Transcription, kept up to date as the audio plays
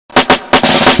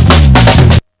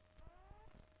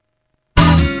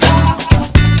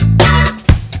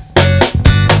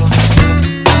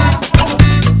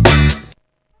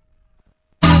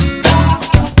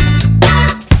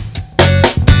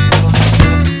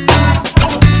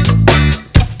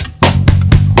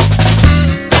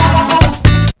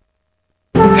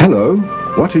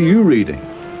What are you reading?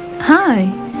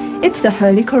 Hi, it's the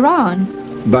Holy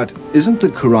Quran. But isn't the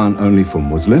Quran only for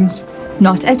Muslims?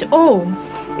 Not at all.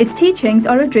 Its teachings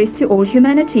are addressed to all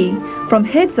humanity, from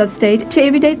heads of state to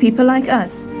everyday people like us.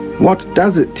 What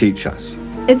does it teach us?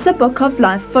 It's a book of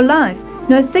life for life.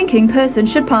 No thinking person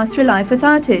should pass through life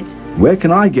without it. Where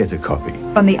can I get a copy?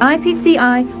 From the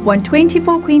IPCI,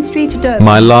 124 Queen Street, Durban.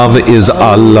 My love is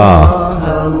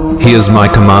Allah. He is my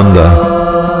commander.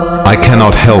 I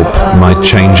cannot help my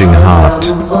changing heart.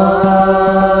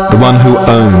 The one who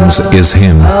owns is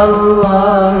Him.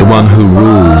 The one who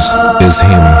rules is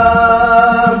Him.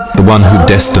 The one who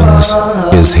destines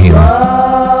is Him.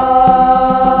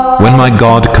 When my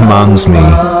God commands me,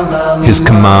 His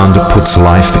command puts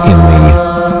life in me.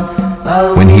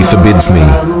 When He forbids me,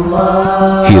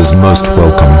 He is most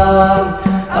welcome.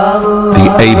 The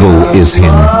able is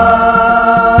Him.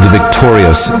 The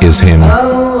victorious is Him.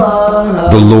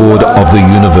 The Lord of the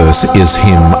universe is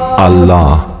Him,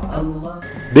 Allah.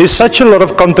 There's such a lot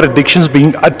of contradictions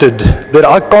being uttered that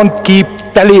I can't keep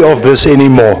tally of this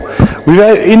anymore.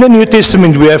 In the New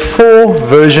Testament, we have 4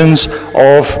 versions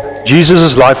of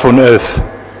Jesus' life on earth.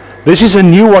 This is a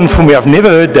new one for me. I've never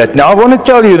heard that. Now, I want to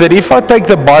tell you that if I take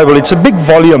the Bible, it's a big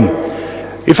volume.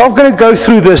 If I'm going to go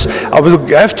through this, I will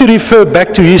have to refer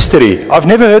back to history. I've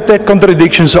never heard that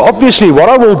contradiction. So obviously, what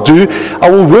I will do, I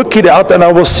will work it out and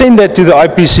I will send that to the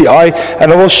IPCI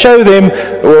and I will show them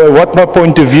what my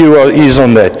point of view is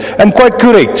on that. And quite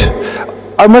correct.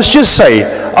 I must just say,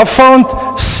 I found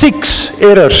 6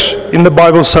 errors in the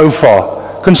Bible so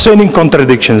far concerning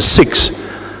contradictions. 6.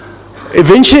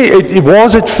 Eventually, it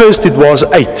was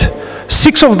 8.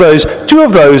 6 of those, 2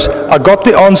 of those, I got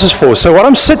the answers for. So what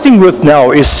I'm sitting with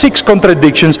now is 6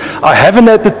 contradictions. I haven't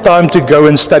had the time to go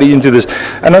and study into this.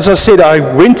 And as I said, I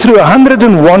went through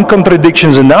 101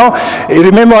 contradictions. And now,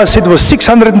 remember I said it was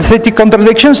 630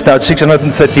 contradictions? Now it's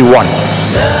 631.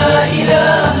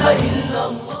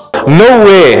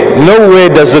 Nowhere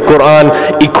does the Quran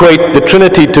equate the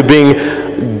Trinity to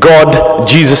being God,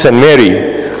 Jesus, and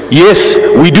Mary. Yes,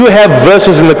 we do have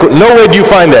verses in the Quran. Nowhere do you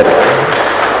find that.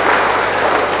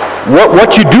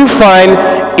 What you do find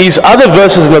is other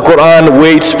verses in the Quran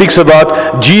where it speaks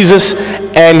about Jesus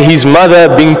and his mother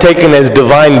being taken as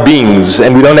divine beings,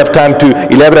 and we don't have time to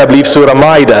elaborate. I believe Surah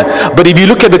Ma'idah. But if you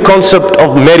look at the concept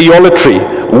of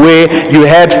Mariolatry, where you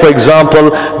had, for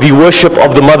example, the worship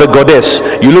of the mother goddess,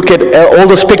 you look at all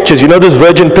those pictures, you know those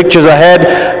virgin pictures I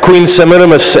had, Queen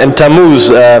Semiramis and Tammuz,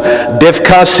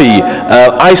 Devkasi,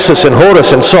 Isis and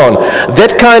Horus and so on.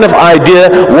 That kind of idea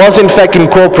was in fact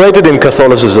incorporated in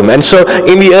Catholicism, and so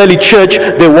in the early church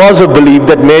there was a belief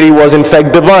that Mary was in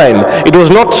fact divine. It was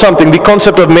not something, the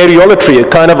concept of Mariolatry, a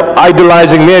kind of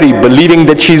idolizing Mary, believing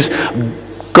that she's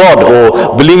God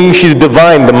or believing she's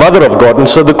divine, the mother of God. And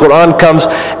so the Quran comes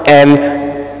and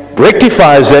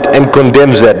rectifies that and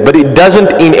condemns that. But it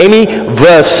doesn't in any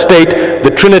verse state the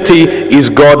Trinity is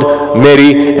God,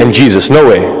 Mary and Jesus.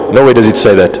 Nowhere does it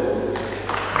say that.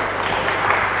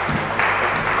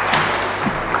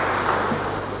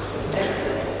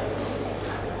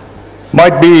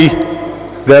 Might be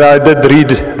that I did read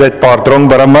that part wrong,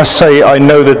 but I must say I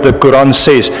know that the Quran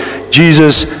says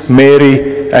Jesus,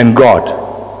 Mary and God.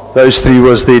 Those 3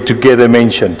 was there together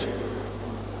mentioned.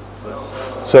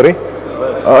 Sorry?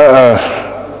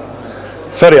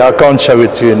 Sorry, I can't show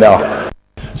it to you now.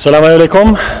 Assalamu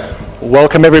alaikum.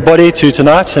 Welcome everybody to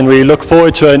tonight, and we look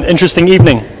forward to an interesting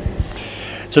evening.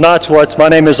 Tonight, my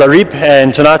name is Arib,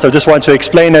 and tonight I just want to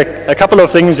explain a couple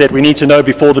of things that we need to know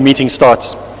before the meeting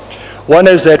starts. One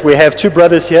is that we have 2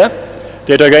 brothers here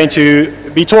that are going to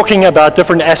be talking about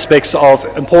different aspects of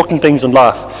important things in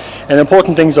life. And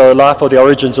important things are life are the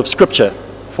origins of Scripture.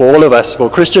 For all of us, for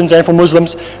Christians and for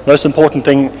Muslims, the most important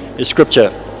thing is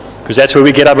Scripture, because that's where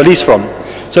we get our beliefs from.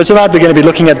 So tonight we're going to be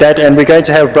looking at that, and we're going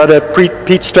to have Brother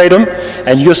Piet Strydom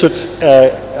and Yusuf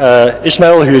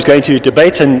Ismail, who is going to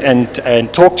debate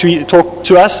and talk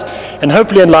to us, and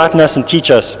hopefully enlighten us and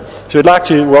teach us. So we'd like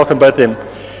to welcome both of them.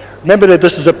 Remember that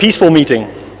this is a peaceful meeting,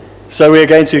 so we're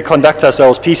going to conduct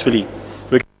ourselves peacefully.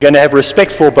 We're going to have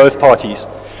respect for both parties.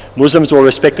 Muslims will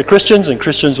respect the Christians, and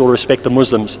Christians will respect the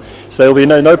Muslims. So there will be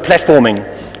no platforming.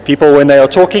 People, when they are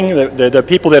talking, the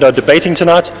people that are debating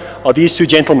tonight are these 2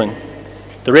 gentlemen.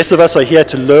 The rest of us are here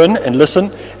to learn and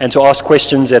listen and to ask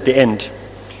questions at the end.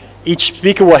 Each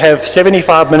speaker will have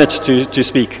 75 minutes to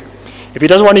speak. If he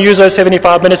doesn't want to use those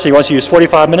 75 minutes, he wants to use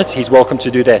 45 minutes, he's welcome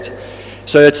to do that.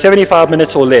 So it's 75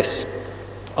 minutes or less.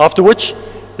 After which,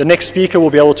 the next speaker will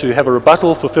be able to have a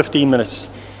rebuttal for 15 minutes.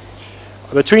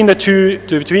 Between the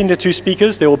two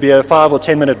speakers, there will be a 5 or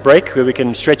 10 minute break where we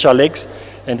can stretch our legs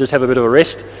and just have a bit of a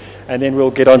rest, and then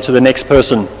we'll get on to the next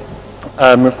person.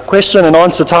 Question and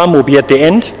answer time will be at the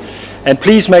end. And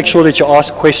please make sure that you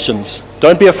ask questions.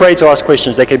 Don't be afraid to ask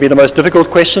questions. They can be the most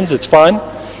difficult questions, it's fine.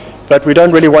 But we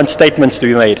don't really want statements to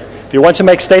be made. If you want to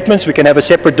make statements, we can have a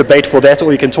separate debate for that,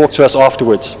 or you can talk to us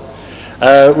afterwards.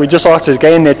 We just ask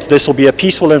again that this will be a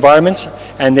peaceful environment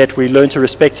and that we learn to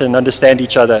respect and understand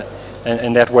each other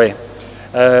in that way.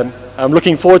 I'm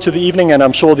looking forward to the evening, and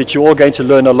I'm sure that you're all going to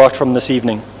learn a lot from this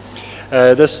evening.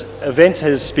 This event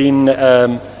has been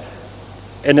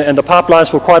in the pipelines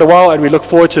for quite a while, and we look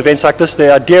forward to events like this.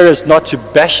 The idea is not to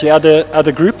bash the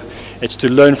other group, it's to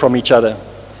learn from each other.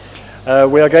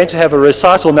 We are going to have a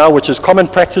recital now, which is common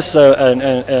practice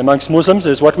amongst Muslims.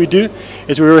 Is what we do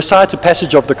is we recite a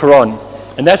passage of the Quran.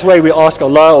 And that way we ask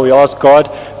Allah, or we ask God,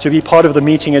 to be part of the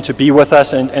meeting and to be with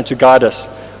us and to guide us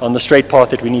on the straight path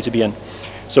that we need to be in.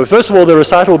 So first of all, the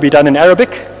recital will be done in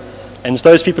Arabic. And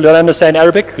those people who don't understand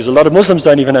Arabic, because a lot of Muslims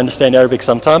don't even understand Arabic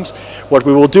sometimes, what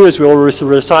we will do is we will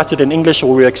recite it in English,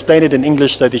 or we will explain it in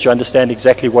English so that you understand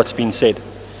exactly what's been said.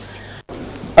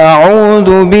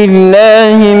 أعوذ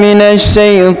بالله من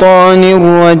الشيطان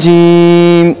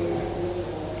الرجيم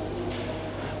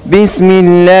بسم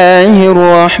الله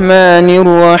الرحمن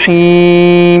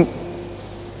الرحيم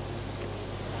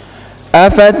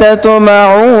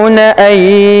أفتطمعون أن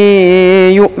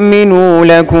يؤمنوا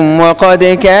لكم وقد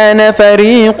كان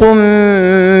فريق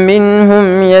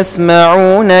منهم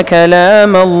يسمعون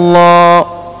كلام الله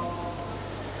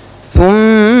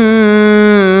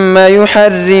ثم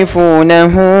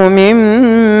يحرفونه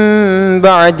من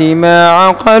بعد ما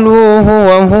عقلوه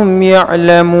وهم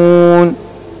يعلمون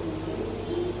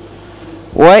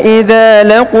وإذا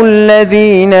لقوا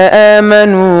الذين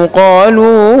آمنوا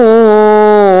قالوا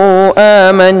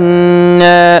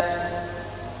آمنا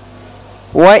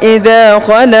وإذا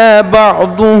خلا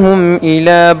بعضهم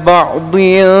إلى بعض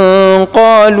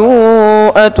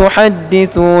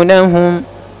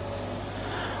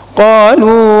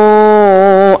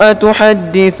قالوا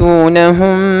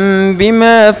أتحدثونهم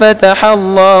بما فتح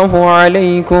الله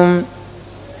عليكم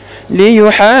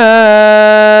ليحاجوكم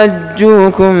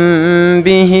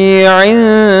به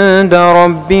عند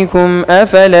ربكم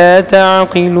أفلا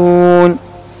تعقلون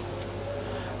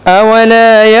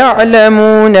أولا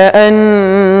يعلمون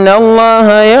أن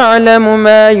الله يعلم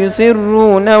ما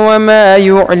يسرون وما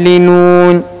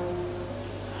يعلنون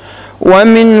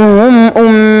ومنهم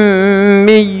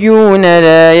أميون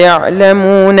لا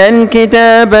يعلمون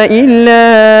الكتاب إلا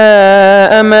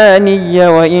أماني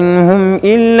وإن هم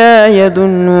إلا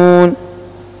يظنون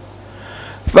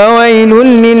فويل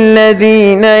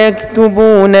للذين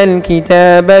يكتبون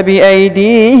الكتاب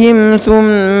بأيديهم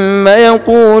ثم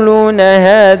يقولون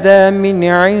هذا من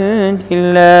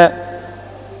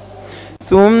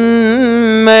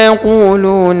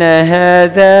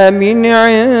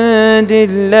عند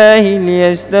الله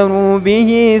ليشتروا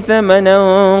به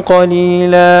ثمنا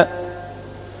قليلا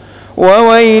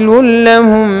وويل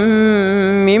لهم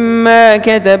مما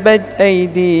كتبت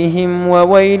أيديهم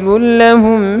وويل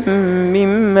لهم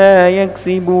مما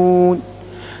يكسبون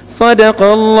صدق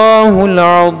الله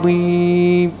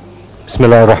العظيم.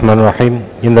 Bismillah ar-Rahman ar-Rahim.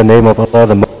 In the name of Allah,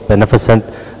 the most beneficent,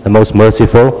 the most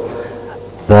merciful.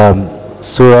 The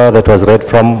surah that was read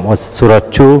from was Surah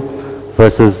 2,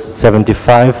 verses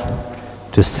 75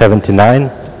 to 79.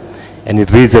 And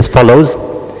it reads as follows.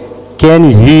 Can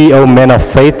ye, O men of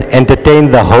faith,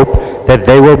 entertain the hope that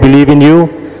they will believe in you,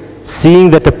 seeing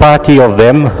that a party of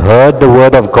them heard the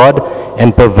word of God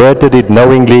and perverted it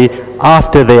knowingly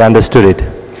after they understood it?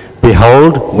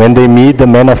 Behold, when they meet the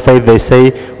men of faith, they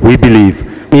say, we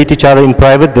believe. Meet each other in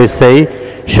private, they say,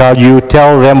 shall you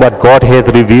tell them what God hath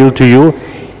revealed to you,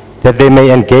 that they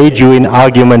may engage you in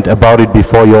argument about it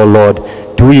before your Lord?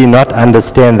 Do ye not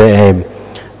understand their aim?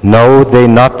 Know they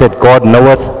not that God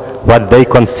knoweth what they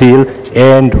conceal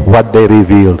and what they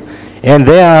revealed? And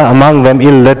there are among them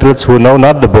illiterates who know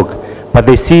not the book, but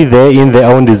they see therein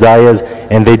their own desires,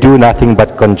 and they do nothing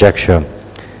but conjecture.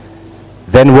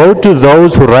 Then woe to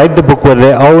those who write the book with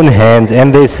their own hands,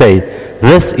 and they say,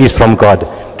 this is from God,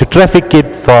 to traffic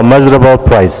it for a miserable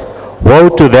price. Woe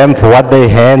to them for what their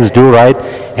hands do write,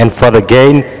 and for the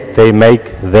gain they make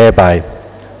thereby.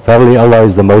 Verily Allah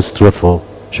is the most truthful.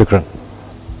 Shukran.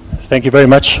 Thank you very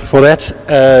much for that.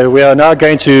 We are now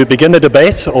going to begin the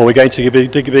debate, or we're going to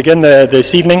begin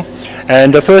this evening.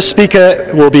 And the first speaker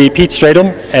will be Piet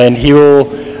Strydom, and he will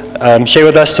share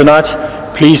with us tonight.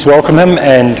 Please welcome him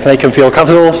and make him feel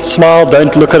comfortable. Smile,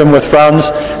 don't look at him with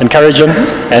frowns, encourage him.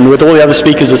 And with all the other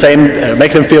speakers the same,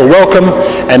 make them feel welcome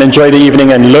and enjoy the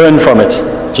evening and learn from it.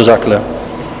 Jazakallah.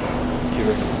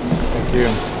 Thank you.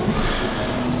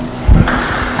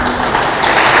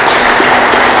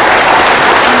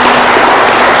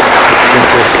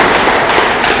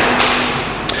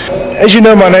 As you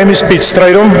know, my name is Piet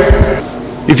Strydom.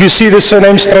 If you see the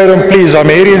surname Strydom, please, I'm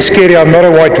hairy and scary. I'm not a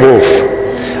white wolf.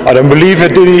 I don't believe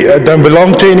it. I don't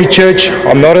belong to any church.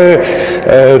 I'm not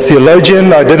a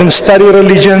theologian. I didn't study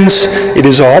religions. It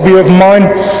is a hobby of mine.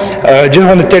 I just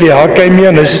want to tell you how I came here,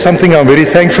 and this is something I'm very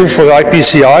thankful for the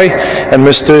IPCI and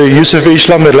Mr. Yusuf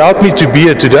Ismail allowed me to be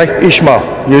here today.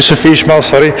 Yusuf Ismail,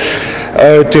 sorry.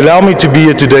 To allow me to be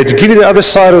here today, to give you the other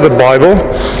side of the Bible.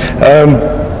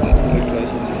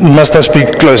 Must I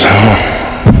speak closer?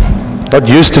 Not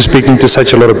used to speaking to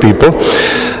such a lot of people.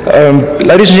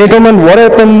 Ladies and gentlemen, what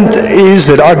happened is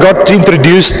that I got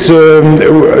introduced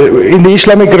in the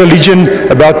Islamic religion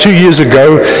about 2 years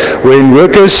ago when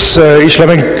workers,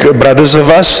 Islamic brothers of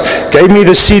us, gave me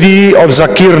the CD of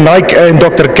Zakir Naik and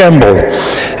Dr. Campbell.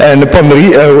 And upon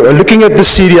looking at the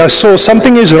CD, I saw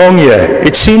something is wrong here.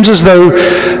 It seems as though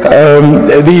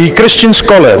the Christian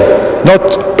scholar, not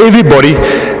everybody,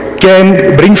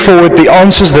 can bring forward the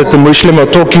answers that the Muslim are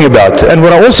talking about. And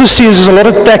what I also see is there's a lot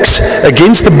of attacks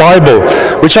against the Bible,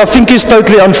 which I think is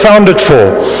totally unfounded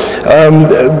for.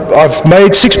 I've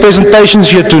made 6 presentations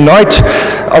here tonight.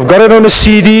 I've got it on a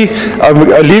CD. I'm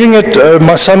leaving it.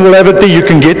 My son will have it there. You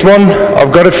can get one.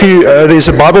 I've got a few, there's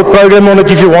a Bible program on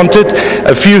it if you want it.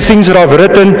 A few things that I've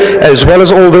written, as well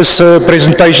as all these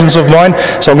presentations of mine.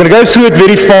 So I'm going to go through it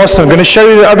very fast. I'm going to show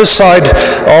you the other side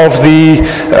of the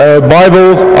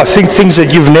Bible. I think things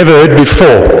that you've never heard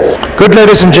before. Good,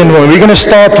 ladies and gentlemen, we're going to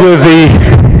start with the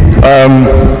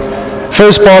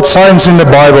first part, science in the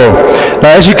Bible.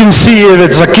 Now, as you can see here,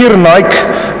 that Zakir Naik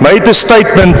made the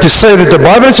statement to say that the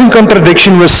Bible is in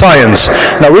contradiction with science.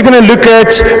 Now, we're going to look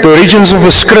at the origins of the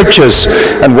scriptures.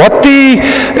 And what the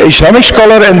Islamic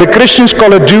scholar and the Christian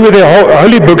scholar do with their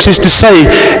holy books is to say,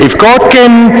 if God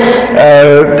can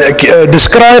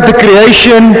describe the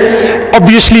creation,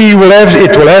 obviously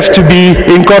it will have to be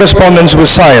in correspondence with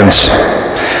science.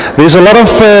 There's a lot of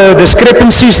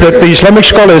discrepancies that the Islamic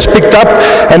scholar has picked up,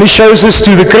 and he shows this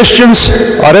to the Christians.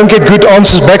 I don't get good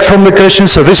answers back from the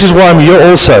Christians, so this is why I'm here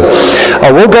also.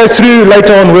 I will go through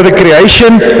later on with the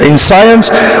creation in science.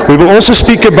 We will also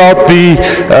speak about the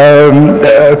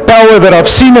power that I've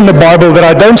seen in the Bible that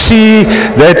I don't see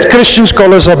that Christian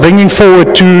scholars are bringing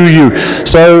forward to you.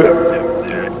 So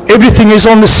everything is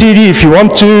on the CD. If you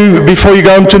want to, before you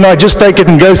go home tonight, just take it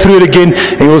and go through it again,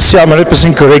 and you'll see I'm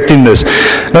 100% correct in this.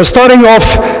 Now, starting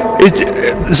off,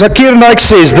 Zakir Naik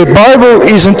says the Bible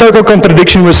is in total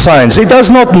contradiction with science. It does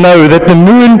not know that the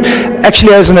moon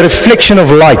actually has a reflection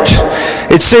of light.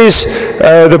 It says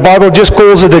the Bible just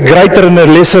calls it a greater and a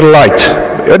lesser light.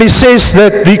 But it says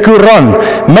that the Quran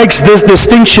makes this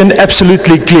distinction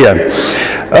absolutely clear.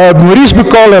 Maurice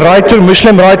Buccal, a writer,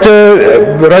 Muslim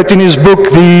writer, wrote in his book,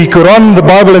 The Quran, the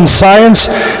Bible and Science.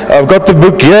 I've got the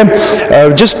book here.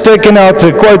 Just taken out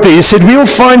a quote there. He said, we'll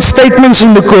find statements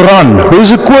in the Quran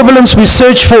whose equivalents we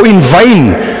search for in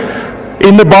vain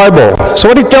in the Bible. So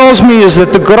what it tells me is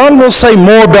that the Quran will say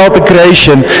more about the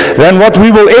creation than what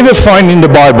we will ever find in the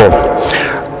Bible.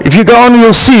 If you go on,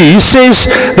 you'll see, he says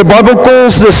the Bible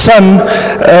calls the sun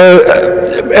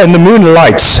and the moon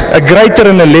lights, a greater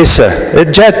and a lesser,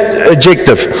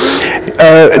 adjective.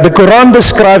 The Quran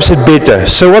describes it better.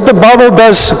 So what the Bible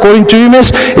does, according to him,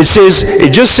 is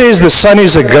it just says the sun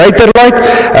is a greater light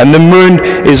and the moon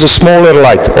is a smaller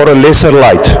light or a lesser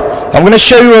light. I'm going to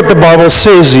show you what the Bible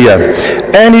says here.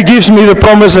 And he gives me the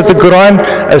promise that the Quran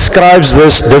ascribes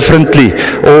this differently,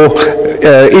 or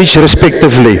each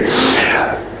respectively.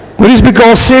 Maurice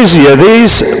Buccal says here,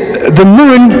 the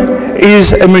moon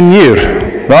is a manure.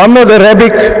 Now, I'm not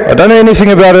Arabic, I don't know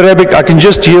anything about Arabic, I can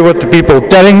just hear what the people are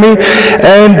telling me.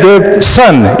 And the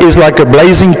sun is like a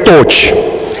blazing torch.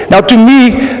 Now, to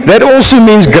me, that also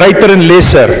means greater and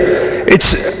lesser.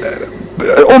 It's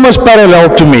almost parallel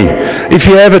to me. If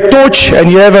you have a torch and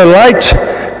you have a light,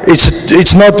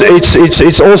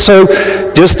 it's also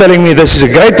just telling me this is a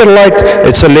greater light,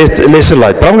 it's a lesser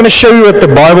light. But I'm going to show you what the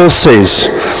Bible says.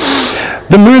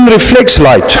 The moon reflects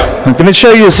light. I'm going to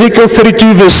show you Ezekiel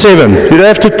 32 verse 7. You don't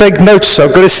have to take notes,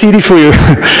 I've got a CD for you.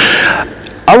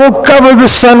 I will cover the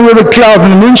sun with a cloud,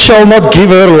 and the moon shall not give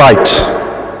her light.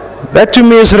 That to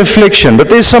me is reflection. But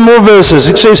there's some more verses.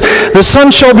 It says, the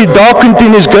sun shall be darkened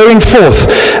in his going forth,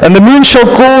 and the moon shall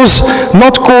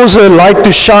not cause her light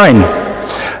to shine.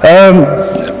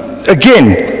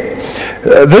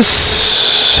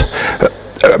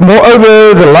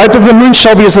 Moreover, the light of the moon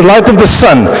shall be as the light of the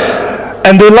sun,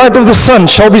 and the light of the sun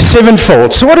shall be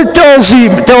sevenfold. So what it tells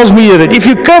me here, that if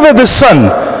you cover the sun,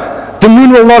 the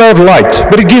moon will not have light.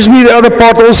 But it gives me the other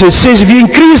part also. It says, if you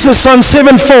increase the sun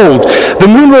sevenfold, the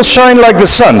moon will shine like the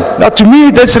sun. Now to me,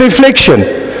 that's reflection.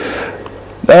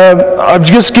 I've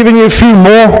just given you a few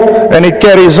more, and it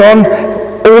carries on.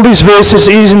 All these verses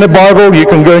is in the Bible. You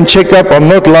can go and check up. I'm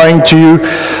not lying to you.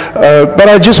 But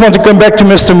I just want to come back to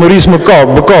Mr. Maurice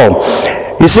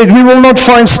Bukal. He said, we will not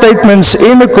find statements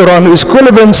in the Quran whose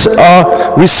equivalents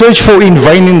are we search for in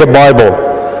vain in the Bible.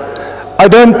 I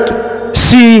don't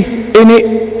see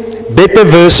any better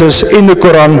verses in the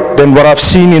Quran than what I've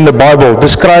seen in the Bible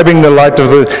describing the light of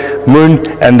the moon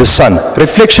and the sun.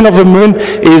 Reflection of the moon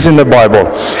is in the Bible.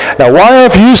 Now, why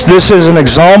I've used this as an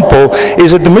example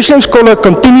is that the Muslim scholar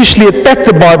continuously attacks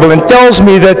the Bible and tells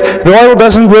me that the Bible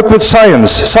doesn't work with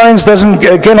science. Science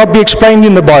cannot be explained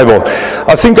in the Bible.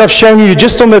 I think I've shown you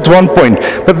just on that one point,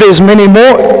 but there's many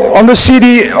more. On the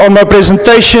CD, on my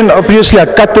presentation, obviously I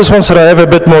cut this one so I have a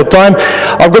bit more time.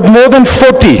 I've got more than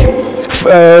 40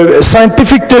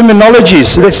 scientific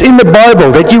terminologies that's in the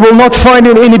Bible that you will not find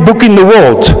in any book in the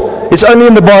world. It's only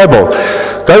in the Bible.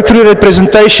 Go through that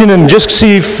presentation and just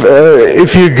see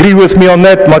if you agree with me on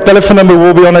that. My telephone number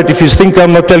will be on it. If you think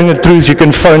I'm not telling the truth, you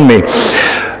can phone me.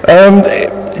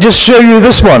 Just show you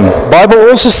this one. Bible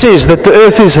also says that the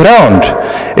earth is round.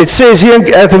 It says, he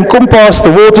hath encompassed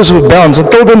the waters with bounds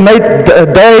until the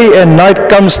day and night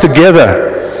comes together.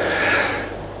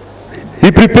 He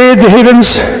prepared the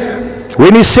heavens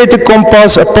when he set a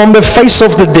compass upon the face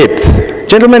of the depth.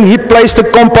 Gentlemen, he placed a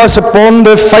compass upon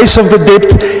the face of the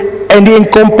depth and he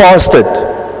encompassed it.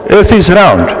 Earth is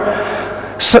round.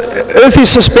 So, Earth is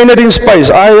suspended in space.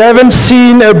 I haven't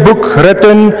seen a book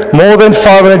written more than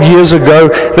 500 years ago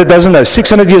that doesn't know,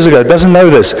 600 years ago, doesn't know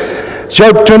this.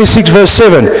 Job 26 verse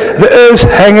 7, the earth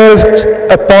hangeth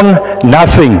upon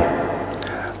nothing.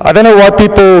 I don't know why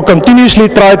people continuously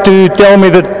try to tell me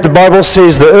that the Bible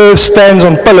says the earth stands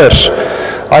on pillars.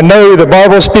 I know the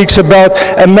Bible speaks about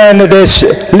a man that has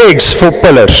legs for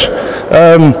pillars.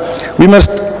 We must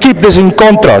keep this in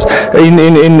contrast.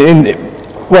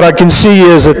 What I can see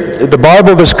is that the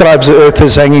Bible describes the earth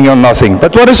as hanging on nothing.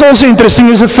 But what is also interesting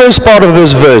is the first part of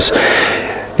this verse.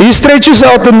 He stretches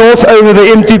out the north over the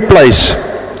empty place.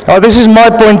 Now, this is my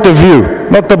point of view,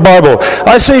 not the Bible.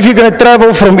 I say if you're going to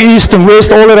travel from east and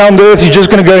west all around the earth, you're just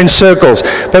going to go in circles.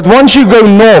 But once you go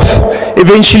north,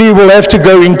 eventually you will have to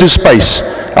go into space.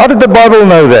 How did the Bible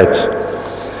know that?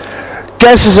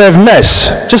 Gases have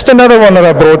mass. Just another one that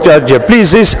I brought out here.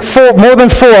 Please, there's more than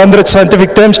 400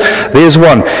 scientific terms. There's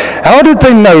one. How did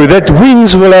they know that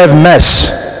winds will have mass?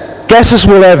 Gases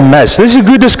will have mass. This is a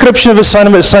good description of a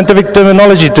scientific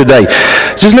terminology today.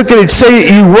 Just look at it. Say,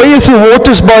 he weigheth the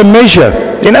waters by measure.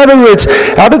 In other words,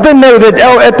 how did they know that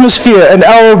our atmosphere and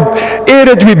our air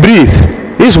that we breathe,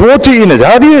 there's water in it?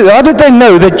 How did they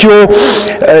know that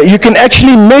you can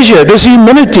actually measure this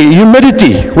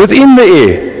humidity within the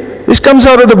air? This comes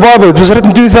out of the Bible. It was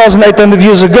written 2,800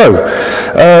 years ago.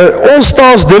 All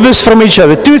stars diverge from each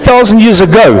other 2,000 years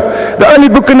ago. The only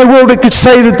book in the world that could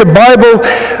say that the Bible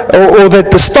or that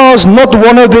the stars, not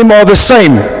one of them are the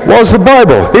same, was the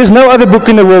Bible. There's no other book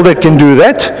in the world that can do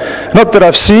that. Not that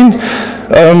I've seen.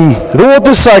 The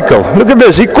water cycle. Look at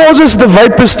this. He causes the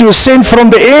vapors to ascend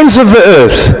from the ends of the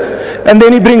earth. And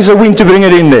then he brings the wind to bring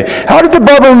it in there. How did the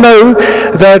Bible know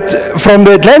that from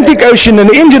the Atlantic Ocean and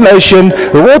the Indian Ocean,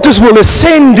 the waters will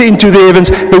ascend into the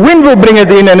heavens, the wind will bring it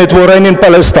in, and it will rain in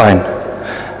Palestine?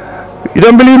 You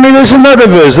don't believe me? There's another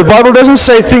verse. The Bible doesn't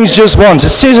say things just once. It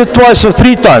says it twice or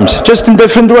three times, just in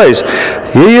different ways.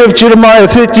 Here you have Jeremiah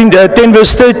 10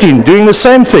 verse 13, doing the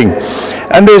same thing.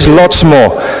 And there's lots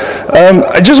more.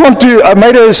 I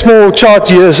made a small chart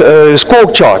here, a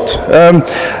squawk chart.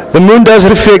 The moon does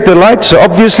reflect the light, so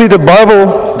obviously the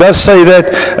Bible does say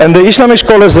that, and the Islamic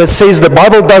scholars that says the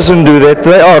Bible doesn't do that,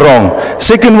 they are wrong.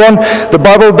 Second one, the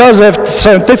Bible does have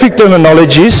scientific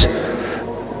terminologies,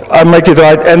 I make it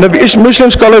right, and the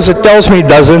Muslim scholars that tells me it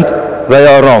doesn't, they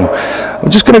are wrong. I'm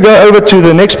just going to go over to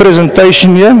the next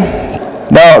presentation here.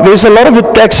 Now, there's a lot of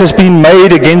attacks that's been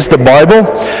made against the Bible,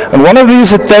 and one of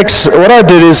these attacks, what I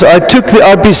did is I took the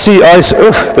IPCI's,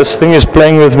 this thing is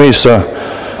playing with me, so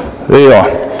there you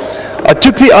are. I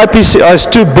took the IPCI's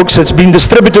 2 books that's been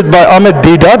distributed by Ahmed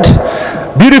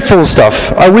Deedat. Beautiful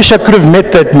stuff. I wish I could have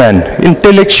met that man,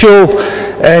 intellectual,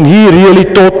 and he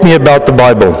really taught me about the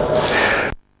Bible.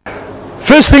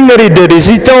 First thing that he did is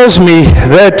he tells me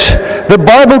that the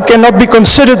Bible cannot be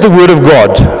considered the Word of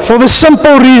God. For the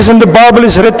simple reason the Bible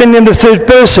is written in the third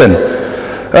person.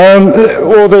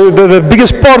 Or the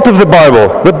biggest part of the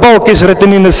Bible, the bulk is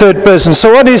written in the third person.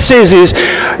 So what he says is,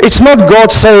 it's not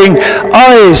God saying,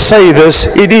 I say this.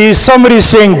 It is somebody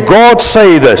saying, God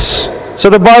say this. So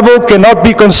the Bible cannot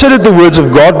be considered the words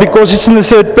of God because it's in the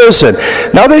third person.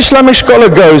 Now the Islamic scholar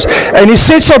goes and he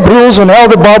sets up rules on how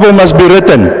the Bible must be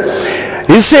written.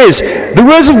 He says, the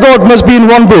words of God must be in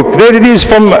one book. There it is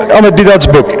from Ahmed Didat's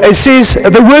book. It says,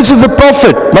 the words of the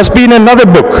prophet must be in another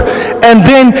book. And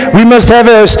then we must have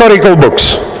historical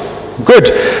books.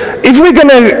 Good. If we're going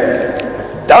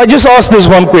to, I just ask this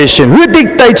one question. Who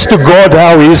dictates to God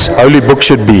how his holy book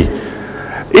should be?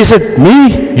 Is it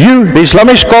me, you, the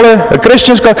Islamic scholar, a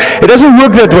Christian scholar? It doesn't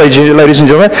work that way, ladies and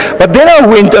gentlemen. But then I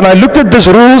went and I looked at these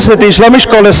rules that the Islamic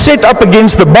scholars set up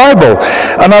against the Bible.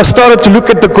 And I started to look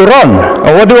at the Quran.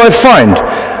 And what do I find?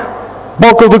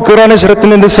 Bulk of the Quran is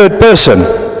written in the third person.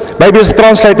 Maybe it's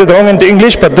translated wrong into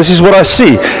English, but this is what I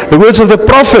see. The words of the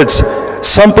prophets,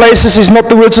 some places is not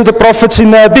the words of the prophets in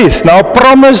the Hadith. Now I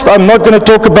promised I'm not going to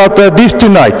talk about the Hadith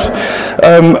tonight.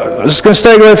 I'm just going to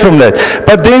stay away from that.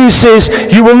 But then he says,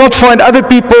 you will not find other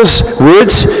people's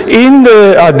words in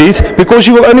the Hadith because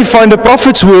you will only find the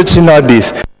prophet's words in the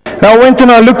Hadith. Now I went and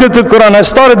I looked at the Quran. I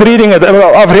started reading it.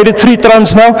 I've read it 3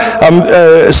 times now.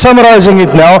 I'm summarizing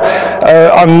it now.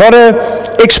 I'm not an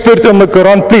expert on the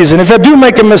Quran, please. And if I do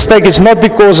make a mistake, it's not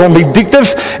because I'm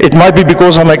vindictive. It might be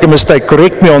because I make a mistake.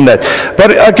 Correct me on that.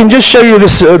 But I can just show you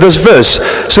this verse.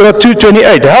 Surah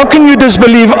 2:28. How can you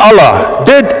disbelieve Allah?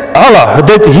 Did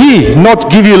He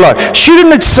not give you life?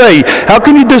 Shouldn't it say, how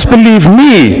can you disbelieve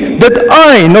me? Did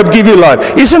I not give you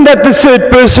life? Isn't that the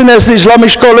third person, as the Islamic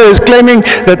scholar is claiming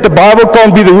that the Bible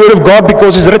can't be the word of God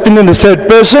because it's written in the third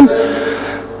person?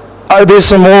 There's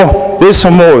some more. There's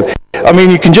some more. I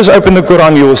mean, you can just open the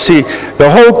Quran, you will see the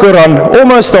whole Quran,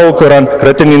 almost the whole Quran,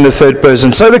 written in the third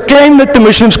person. So the claim that the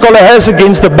Muslim scholar has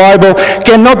against the Bible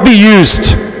cannot be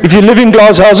used. If you live in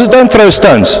glass houses, don't throw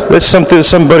stones. That's something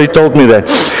somebody told me that.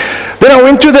 Then I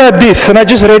went to the Hadith and I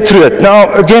just read through it.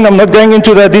 Now, again, I'm not going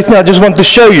into the Hadith now, I just want to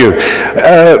show you.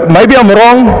 Maybe I'm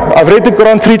wrong. I've read the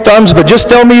Quran 3 times, but just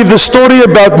tell me if the story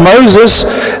about Moses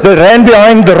that ran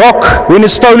behind the rock when it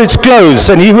stole its clothes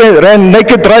and he ran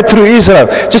naked right through Israel.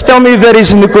 Just tell me if that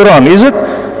is in the Quran. Is it?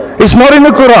 It's not in the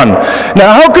Quran.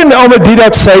 Now, how can Ahmed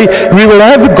Didat say we will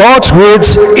have God's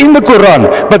words in the Quran,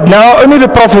 but now only the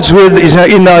Prophet's word is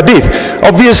in the Hadith?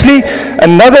 Obviously,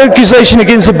 another accusation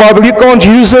against the Bible. You can't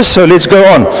use this, so let's go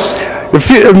on.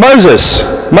 Moses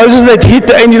that hit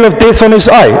the angel of death on his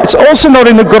eye. It's also not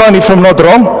in the Quran, if I'm not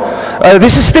wrong.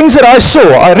 This is things that I saw.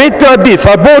 I read the Hadith,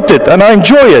 I bought it, and I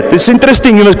enjoy it. It's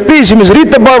interesting. You must read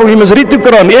the Bible, you must read the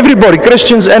Quran. Everybody,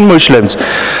 Christians and Muslims.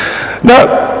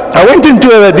 Now, I went into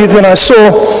a Hadith and I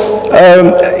saw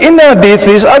in the Hadith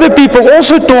there's other people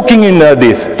also talking in the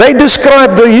Hadith. They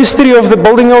describe the history of the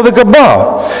building of the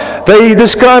Kaaba. They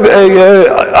describe,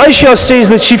 Aisha says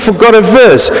that she forgot a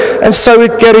verse, and so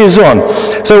it carries on.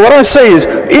 So what I say is,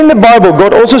 in the Bible,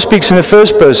 God also speaks in the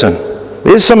first person.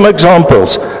 There's some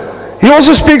examples. He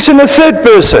also speaks in the third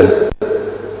person.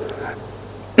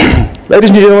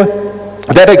 Ladies and gentlemen,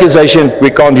 that accusation, we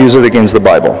can't use it against the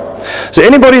Bible. So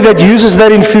anybody that uses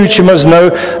that in future must know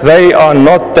they are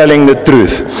not telling the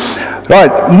truth.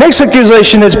 Right, next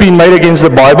accusation that's been made against the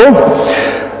Bible.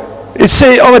 It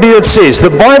says the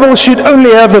Bible should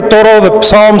only have the Torah, the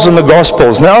Psalms, and the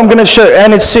Gospels. Now I'm going to show,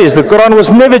 and it says the Quran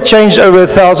was never changed over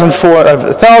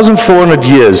 1,400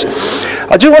 years.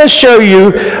 I just want to show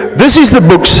you, this is the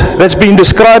books that's been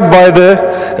described by the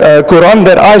Quran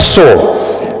that I saw.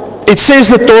 It says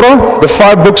the Torah, the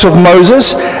 5 books of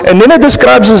Moses, and then it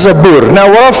describes the Zabur. Now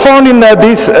what I found in the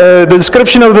Hadith, the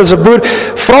description of the Zabur,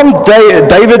 from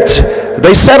David,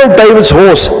 they saddled David's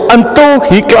horse until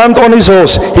he climbed on his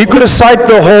horse. He could recite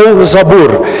the whole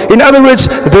Zabur. In other words,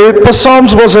 the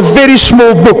Psalms was a very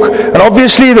small book. And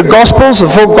obviously the Gospels, the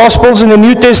 4 Gospels in the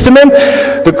New Testament,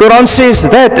 the Quran says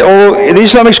that, or the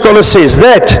Islamic scholar says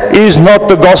that is not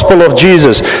the Gospel of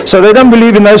Jesus. So they don't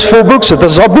believe in those 4 books. The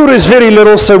Zabur is very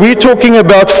little, so we're talking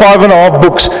about 5.5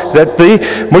 books that the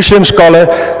Muslim scholar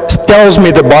tells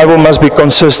me the Bible must be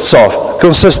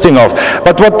consisting of.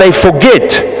 But what they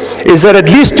forget is that at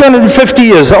least 250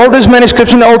 years, the oldest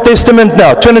manuscripts in the Old Testament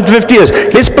now, 250 years,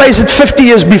 let's place it 50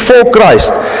 years before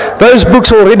Christ. Those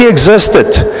books already existed.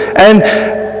 And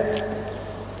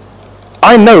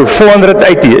I know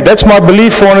 480, that's my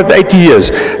belief, 480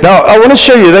 years. Now I want to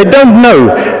show you, they don't know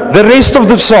the rest of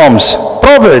the Psalms,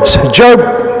 Proverbs, Job,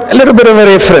 a little bit of a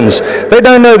reference. They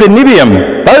don't know the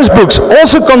Nevi'im. Those books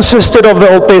also consisted of the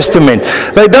Old Testament.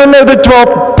 They don't know the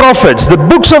 12 prophets, the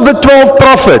books of the 12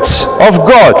 prophets of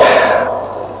God.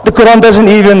 The Quran doesn't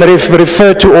even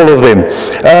refer to all of them.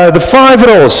 The 5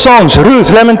 rolls, Psalms,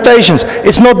 Ruth, Lamentations,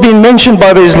 it's not been mentioned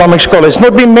by the Islamic scholar. It's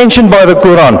not been mentioned by the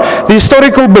Quran. The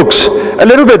historical books, a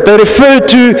little bit, they refer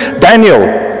to Daniel,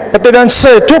 but they don't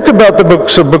talk about the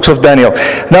books of Daniel.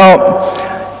 Now,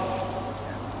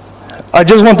 I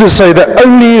just want to say the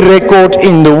only record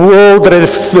in the world that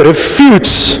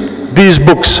refutes these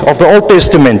books of the Old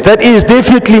Testament, that is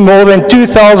definitely more than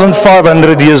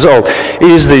 2,500 years old,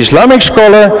 is the Islamic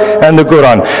scholar and the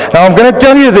Quran. Now I'm going to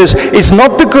tell you this, it's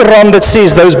not the Quran that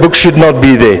says those books should not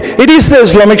be there. It is the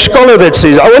Islamic scholar that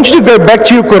says, I want you to go back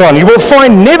to your Quran. You will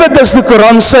find never does the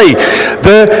Quran say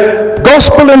the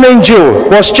Gospel and Injil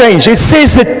was changed. It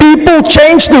says that people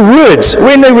changed the words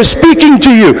when they were speaking to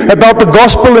you about the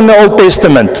Gospel in the Old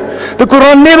Testament. The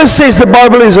Quran never says the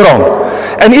Bible is wrong.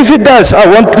 And if it does, I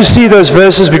want to see those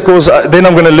verses because then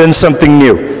I'm going to learn something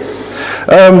new.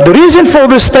 The reason for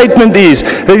this statement is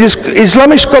that this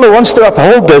Islamic scholar wants to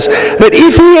uphold this, that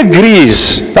if he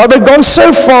agrees, now they've gone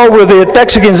so far with the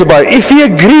attacks against the Bible, if he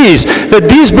agrees that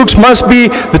these books must be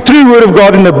the true word of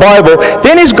God in the Bible,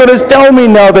 then he's got to tell me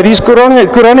now that his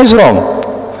Quran is wrong.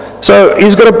 So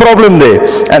he's got a problem there.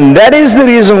 And that is the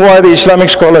reason why the Islamic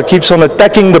scholar keeps on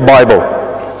attacking the Bible.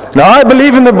 Now I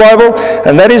believe in the Bible,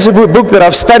 and that is a book that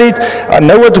I've studied. I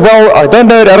know it well. I don't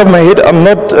know it out of my head. I'm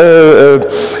not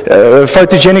a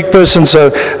photogenic person,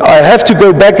 so I have to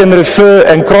go back and refer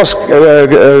and cross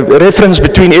reference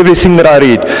between everything that I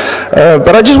read.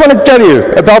 But I just want to tell you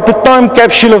about the time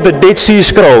capsule of the Dead Sea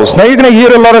Scrolls. Now you're going to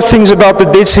hear a lot of things about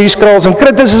the Dead Sea Scrolls and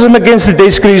criticism against the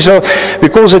Dead Sea Scrolls,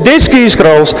 because the Dead Sea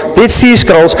Scrolls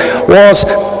was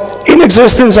in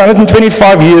existence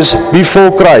 125 years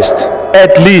before Christ.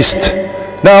 At least.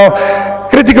 Now,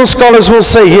 critical scholars will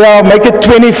say, yeah, make it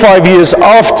 25 years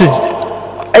after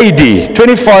AD,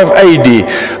 25 AD.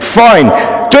 Fine.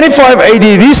 25 AD,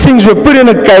 these things were put in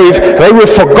a cave, they were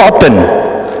forgotten.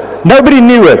 Nobody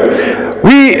knew it.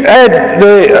 We had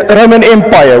the Roman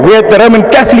Empire, we had the Roman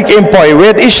Catholic Empire, we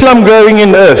had Islam growing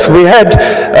in earth, we had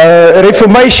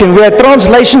Reformation, we had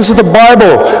translations of the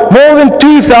Bible, more than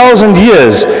 2,000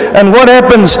 years. And what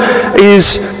happens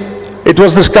is, it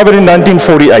was discovered in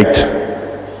 1948.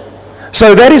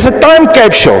 So that is a time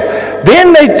capsule.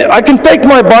 Then I can take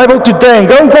my Bible today and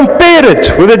go and compare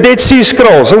it with the Dead Sea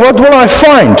Scrolls. And what will I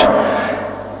find?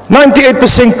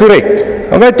 98%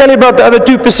 correct. I'm going to tell you about the other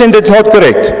 2% that's not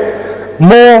correct.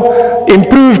 More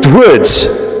improved words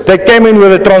that came in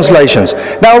with the translations.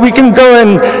 Now we can go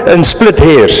and split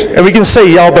hairs. And we can say,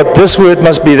 yeah, but this word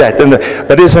must be that.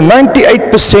 But there's a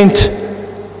 98%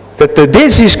 that the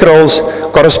Dead Sea Scrolls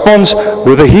corresponds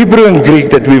with the Hebrew and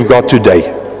Greek that we've got today.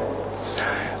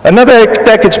 Another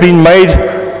attack that's been made,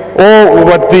 or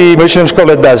what the Muslim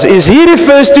scholar does, is he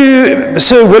refers to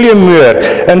Sir William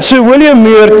Muir. And Sir William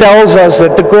Muir tells us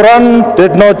that the Quran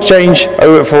did not change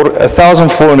for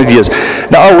 1,400 years.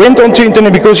 Now I went onto the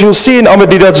internet because you'll see in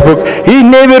Ahmadiyyah's book, he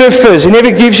never refers, he never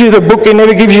gives you the book, he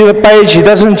never gives you the page, he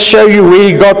doesn't show you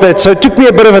where he got that. So it took me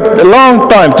a bit of a long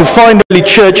time to find In the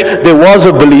church, there was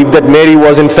a belief that Mary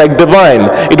was in fact divine.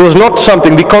 It was not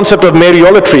something, the concept of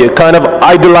Mariolatry, a kind of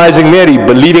idolizing Mary,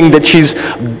 believing that she's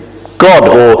God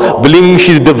or believing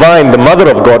she's divine, the mother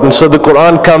of God. And so the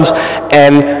Quran comes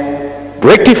and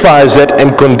rectifies that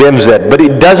and condemns that. But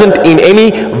it doesn't in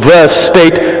any verse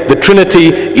state the Trinity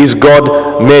is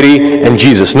God, Mary, and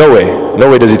Jesus. Nowhere.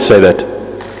 Nowhere does it say that.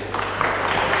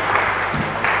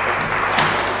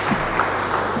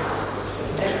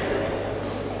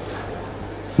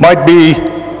 Might be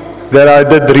that I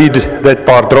did read that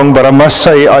part wrong, but I must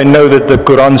say I know that the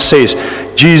Quran says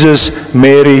Jesus,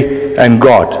 Mary, and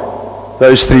God.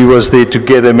 Those three was there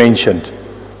together mentioned.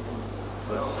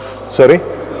 Sorry?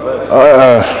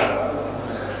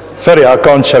 Sorry, I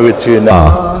can't show it to you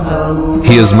now.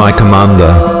 He is my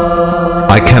commander.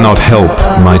 I cannot help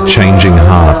my changing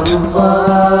heart.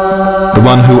 The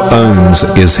one who owns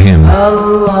is him.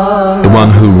 The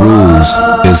one who rules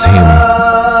is him.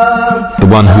 The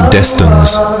one who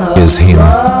destines is him.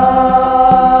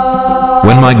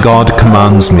 When my God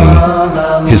commands me,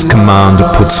 his command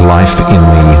puts life in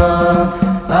me.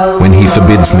 When he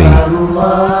forbids me,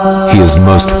 he is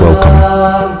most welcome.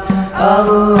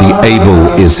 The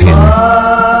able is him.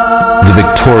 The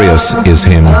victorious is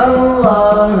him.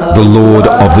 The Lord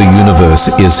of the universe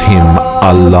is him,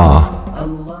 Allah.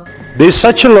 There's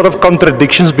such a lot of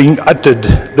contradictions being uttered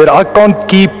that I can't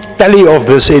keep tally of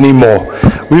this anymore.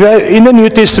 In the New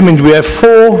Testament, we have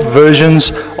 4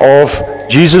 versions of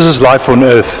Jesus' life on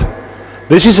earth.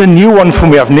 This is a new one for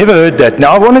me. I've never heard that.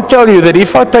 Now, I want to tell you that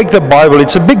if I take the Bible,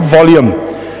 it's a big volume.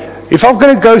 If I'm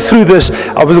going to go through this,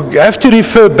 I will have to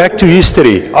refer back to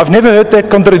history. I've never heard that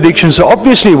contradiction. So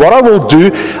obviously, what I will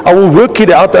do, I will work it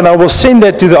out and I will send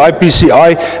that to the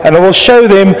IPCI and I will show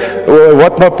them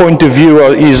what my point of view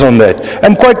is on that.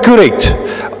 And quite correct.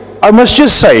 I must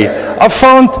just say, I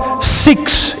found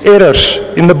 6 errors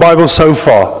in the Bible so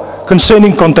far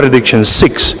concerning contradictions.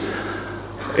 6.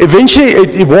 Eventually,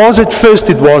 at first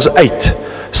it was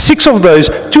 8. 2 of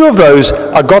those,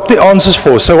 I got the answers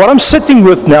for. So what I'm sitting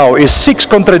with now is 6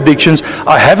 contradictions.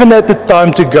 I haven't had the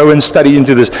time to go and study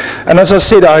into this. And as I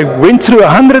said, I went through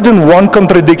 101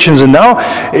 contradictions, and now,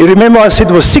 remember I said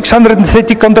it was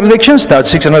 630 contradictions? Now it's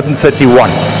 631.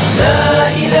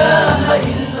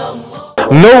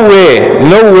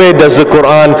 Nowhere does the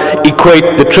Quran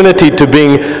equate the Trinity to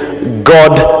being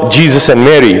God, Jesus, and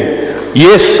Mary.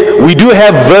 Yes, we do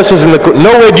have verses in the Quran.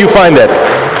 Nowhere do you find that.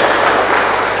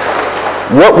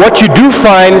 What you do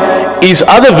find is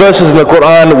other verses in the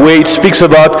Quran where it speaks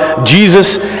about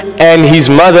Jesus and his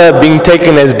mother being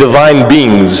taken as divine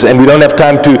beings, and we don't have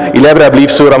time to elaborate. I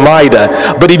believe Surah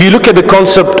Ma'idah. But if you look at the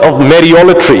concept of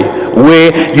Mariolatry,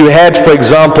 where you had, for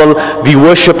example, the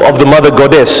worship of the mother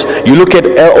goddess, you look at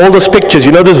all those pictures,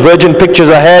 you know those virgin pictures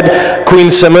I had, Queen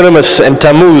Semiramis and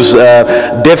Tammuz,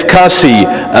 Devkasi,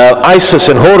 Isis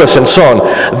and Horus and so on.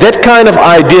 That kind of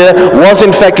idea was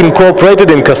in fact incorporated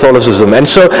in Catholicism. And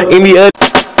so in the early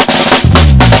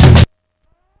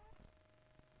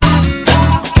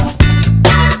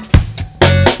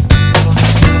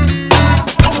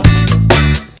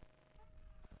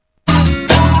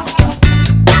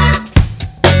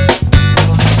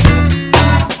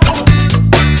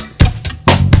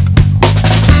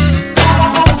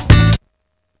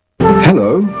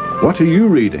Hello, what are you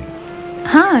reading?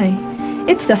 Hi,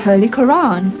 it's the Holy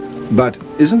Quran. But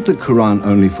isn't the Quran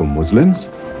only for Muslims?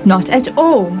 Not at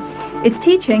all. Its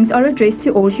teachings are addressed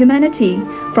to all humanity,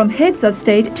 from heads of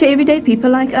state to everyday people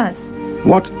like us.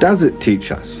 What does it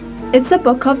teach us? It's a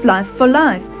book of life for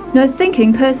life. No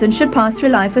thinking person should pass through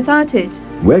life without it.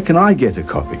 Where can I get a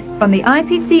copy? From the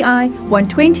IPCI,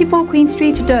 124 Queen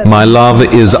Street, Durban. My love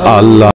is Allah.